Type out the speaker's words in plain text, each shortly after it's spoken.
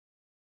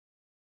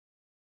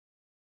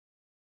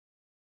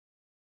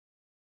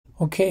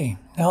Okay,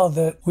 now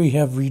that we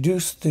have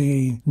reduced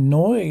the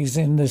noise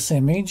in this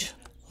image,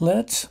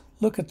 let's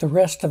look at the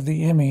rest of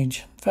the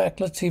image. In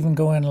fact, let's even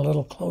go in a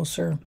little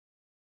closer.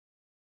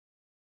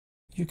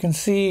 You can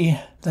see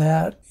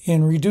that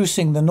in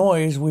reducing the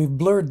noise, we've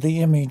blurred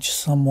the image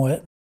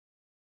somewhat.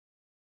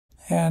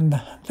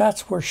 And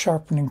that's where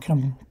sharpening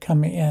can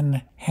come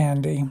in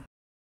handy.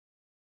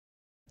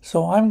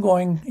 So I'm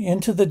going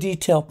into the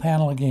detail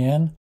panel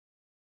again,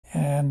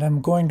 and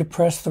I'm going to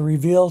press the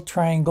reveal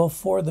triangle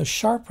for the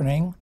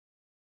sharpening.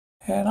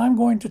 And I'm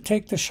going to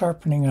take the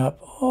sharpening up,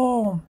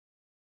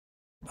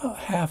 about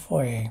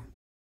halfway.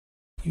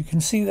 You can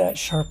see that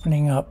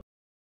sharpening up.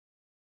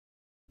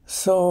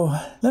 So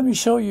let me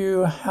show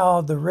you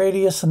how the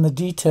radius and the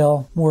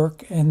detail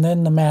work, and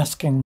then the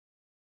masking.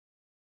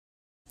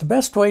 The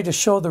best way to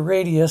show the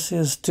radius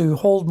is to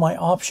hold my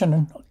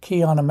Option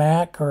key on a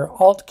Mac or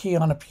Alt key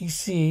on a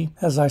PC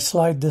as I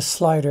slide this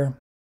slider.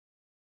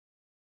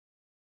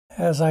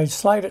 As I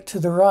slide it to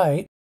the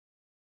right,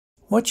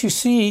 what you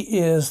see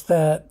is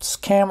that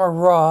Camera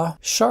Raw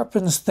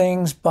sharpens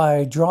things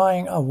by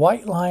drawing a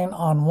white line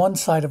on one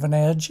side of an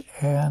edge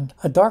and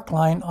a dark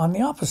line on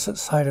the opposite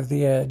side of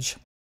the edge.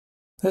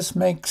 This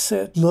makes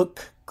it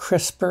look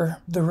crisper.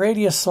 The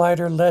radius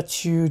slider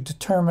lets you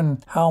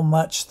determine how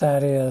much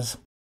that is.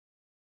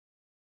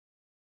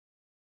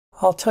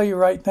 I'll tell you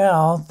right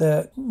now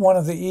that one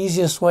of the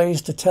easiest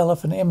ways to tell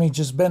if an image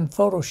has been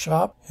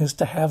photoshopped is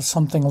to have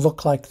something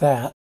look like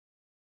that.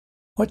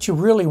 What you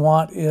really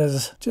want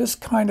is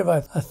just kind of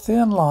a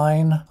thin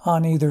line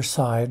on either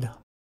side.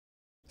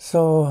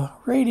 So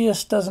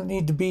radius doesn't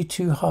need to be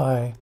too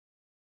high.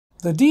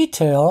 The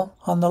detail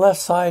on the left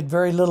side,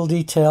 very little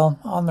detail.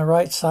 On the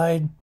right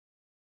side,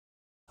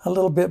 a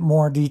little bit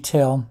more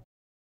detail.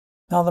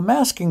 Now the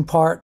masking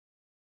part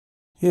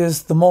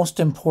is the most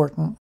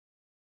important.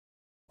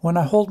 When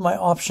I hold my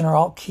Option or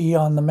Alt key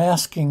on the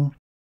masking,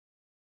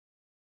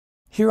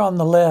 here on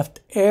the left,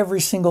 every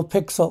single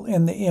pixel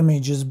in the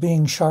image is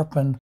being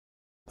sharpened.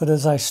 But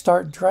as I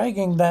start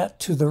dragging that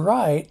to the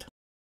right,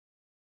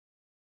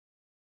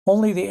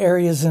 only the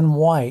areas in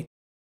white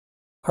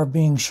are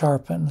being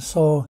sharpened.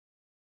 So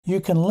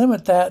you can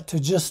limit that to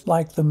just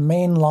like the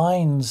main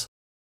lines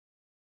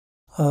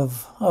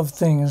of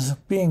things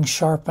being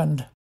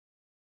sharpened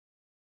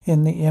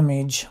in the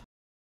image.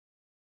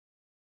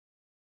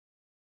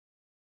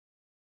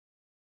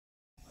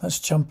 Let's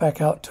jump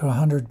back out to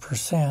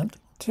 100%.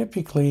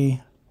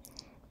 Typically,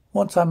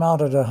 once I'm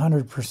out at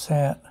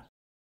 100%,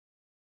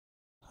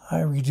 I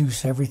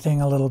reduce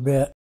everything a little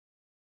bit.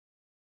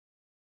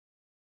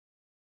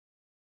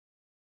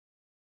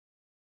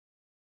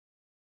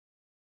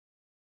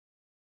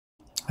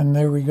 And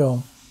there we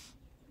go.